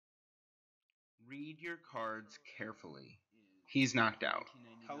Read your cards carefully. He's knocked out.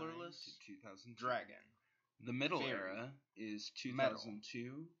 Colorless, 2002. Dragon. The middle Fairy. era is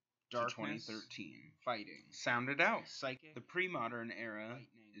 2002 Darkness, to 2013. Fighting. Sound it out. Psychic. The pre-modern era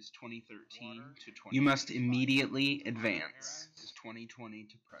is 2013 Water, to 20. You must immediately advance. Is 2020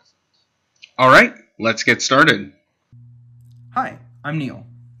 to present. All right, let's get started. Hi, I'm Neil.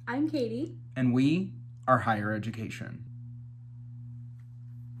 I'm Katie. And we are Higher Education.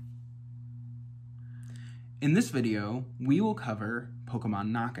 In this video, we will cover Pokemon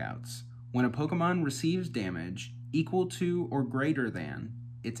knockouts, when a Pokemon receives damage equal to or greater than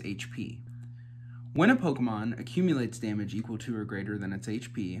its HP. When a Pokemon accumulates damage equal to or greater than its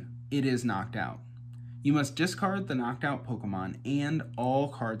HP, it is knocked out. You must discard the knocked out Pokemon and all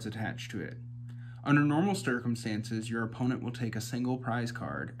cards attached to it. Under normal circumstances, your opponent will take a single prize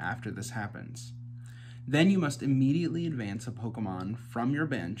card after this happens. Then you must immediately advance a Pokemon from your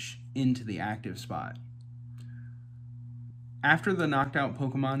bench into the active spot. After the knocked out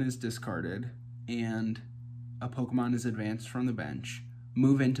Pokemon is discarded and a Pokemon is advanced from the bench,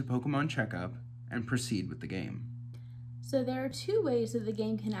 move into Pokemon Checkup and proceed with the game. So there are two ways that the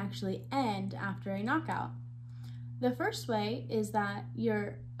game can actually end after a knockout. The first way is that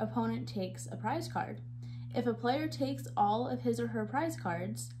your opponent takes a prize card. If a player takes all of his or her prize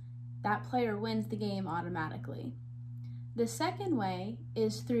cards, that player wins the game automatically. The second way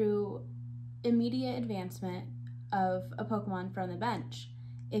is through immediate advancement of a Pokemon from the bench.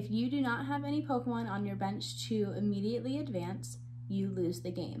 If you do not have any Pokemon on your bench to immediately advance, you lose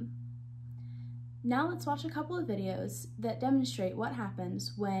the game. Now let's watch a couple of videos that demonstrate what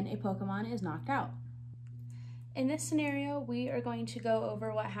happens when a Pokemon is knocked out. In this scenario, we are going to go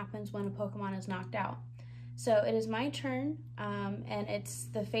over what happens when a Pokemon is knocked out. So it is my turn, and it's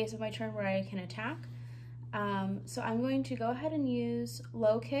the phase of my turn where I can attack. So I'm going to go ahead and use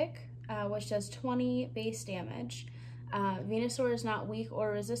Low Kick, which does 20 base damage. Venusaur is not weak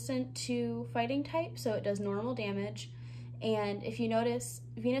or resistant to fighting type, so it does normal damage. And if you notice,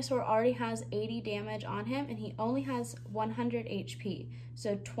 Venusaur already has 80 damage on him, and he only has 100 HP.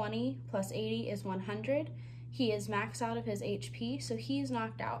 So 20 plus 80 is 100. He is maxed out of his HP, so he's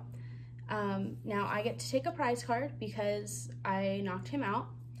knocked out. Now I get to take a prize card because I knocked him out.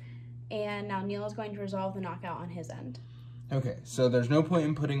 And now Neil is going to resolve the knockout on his end. Okay, so there's no point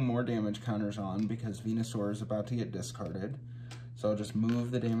in putting more damage counters on because Venusaur is about to get discarded. So I'll just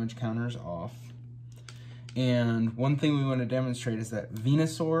move the damage counters off. And one thing we want to demonstrate is that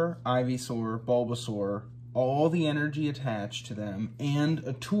Venusaur, Ivysaur, Bulbasaur, all the energy attached to them, and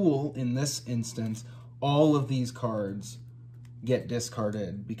a tool in this instance, all of these cards get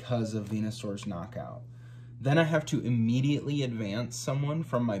discarded because of Venusaur's knockout. Then I have to immediately advance someone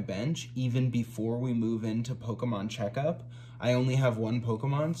from my bench even before we move into Pokemon Checkup. I only have one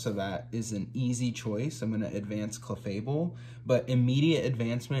Pokemon, so that is an easy choice. I'm going to advance Clefable, but immediate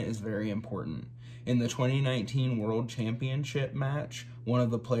advancement is very important. In the 2019 World Championship match, one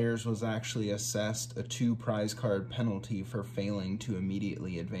of the players was actually assessed a 2 prize card penalty for failing to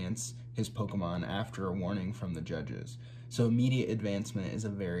immediately advance his Pokemon after a warning from the judges. So immediate advancement is a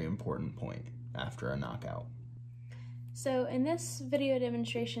very important point after a knockout. So in this video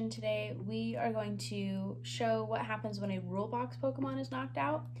demonstration today, we are going to show what happens when a rule box Pokemon is knocked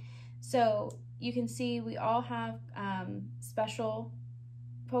out. So you can see we all have special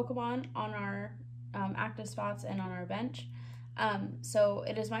Pokemon on our active spots and on our bench. So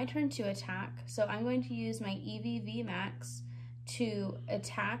it is my turn to attack. So I'm going to use my EV Max to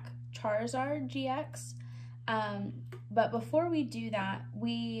attack Charizard GX. But before we do that,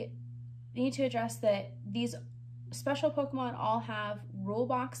 we need to address that these special Pokemon all have rule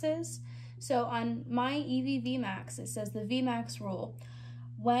boxes. So on my EV VMAX, it says the VMAX rule.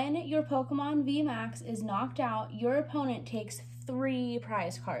 When your Pokemon VMAX is knocked out, your opponent takes 3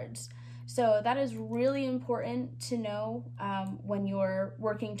 prize cards. So that is really important to know when you're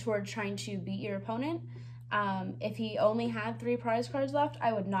working toward trying to beat your opponent. If he only had 3 prize cards left,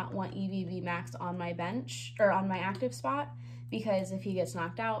 I would not want EV VMAX on my bench or on my active spot, because if he gets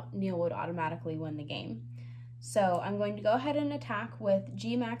knocked out, Neil would automatically win the game. So I'm going to go ahead and attack with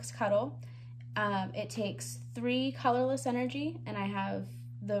G-Max Cuddle. It takes 3 colorless energy, and I have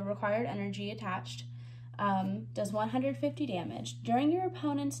the required energy attached. Does 150 damage. During your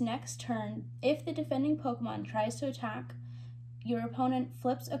opponent's next turn, if the defending Pokemon tries to attack, your opponent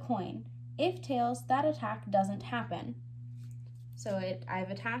flips a coin. If tails, that attack doesn't happen. So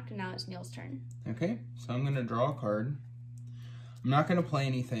I've attacked, and now it's Neil's turn. Okay, so I'm going to draw a card. I'm not going to play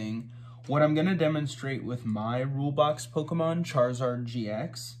anything. What I'm going to demonstrate with my rule box Pokemon, Charizard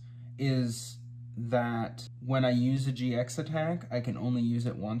GX, is that when I use a GX attack, I can only use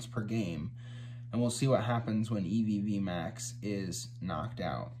it once per game. and we'll see what happens when EVV Max is knocked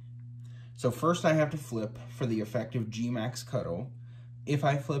out. So first I have to flip for the effective G-Max Cuddle. If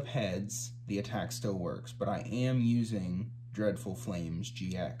I flip heads, the attack still works, but I am using Dreadful Flames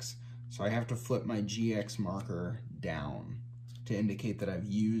GX. So I have to flip my GX marker down to indicate that I've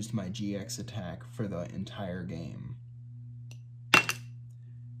used my GX attack for the entire game.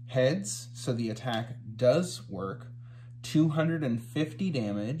 Heads, so the attack does work. 250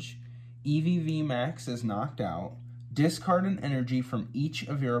 damage. EVV Max is knocked out. Discard an energy from each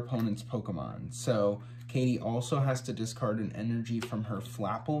of your opponent's Pokemon. So Katie also has to discard an energy from her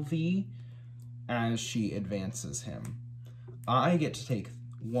Flapple V as she advances him. I get to take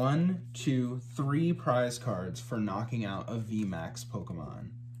 1, 2, 3 prize cards for knocking out a VMAX Pokemon.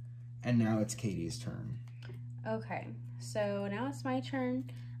 And now it's Katie's turn. Okay, so now it's my turn.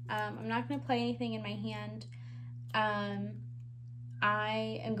 I'm not going to play anything in my hand.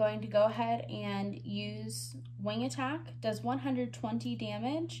 I am going to go ahead and use Wing Attack. Does 120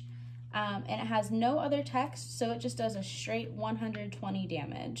 damage, and it has no other text, so it just does a straight 120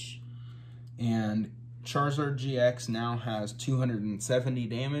 damage. And Charizard GX now has 270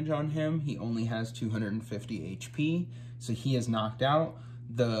 damage on him. He only has 250 HP, so he is knocked out.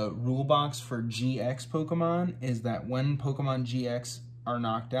 The rule box for GX Pokemon is that when Pokemon GX are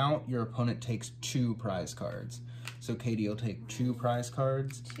knocked out, your opponent takes 2 prize cards. So Katie will take 2 prize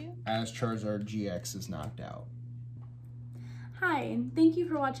cards as Charizard GX is knocked out. Hi, and thank you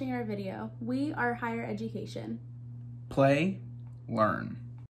for watching our video. We are Higher Education. Play, learn.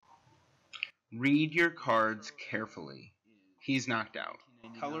 Read your cards carefully. He's knocked out.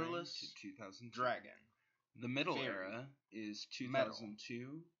 Colorless to 2000 Dragon. The middle Fairy. era is Metal.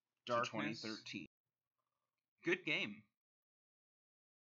 2002 Darkness. to 2013. Good game.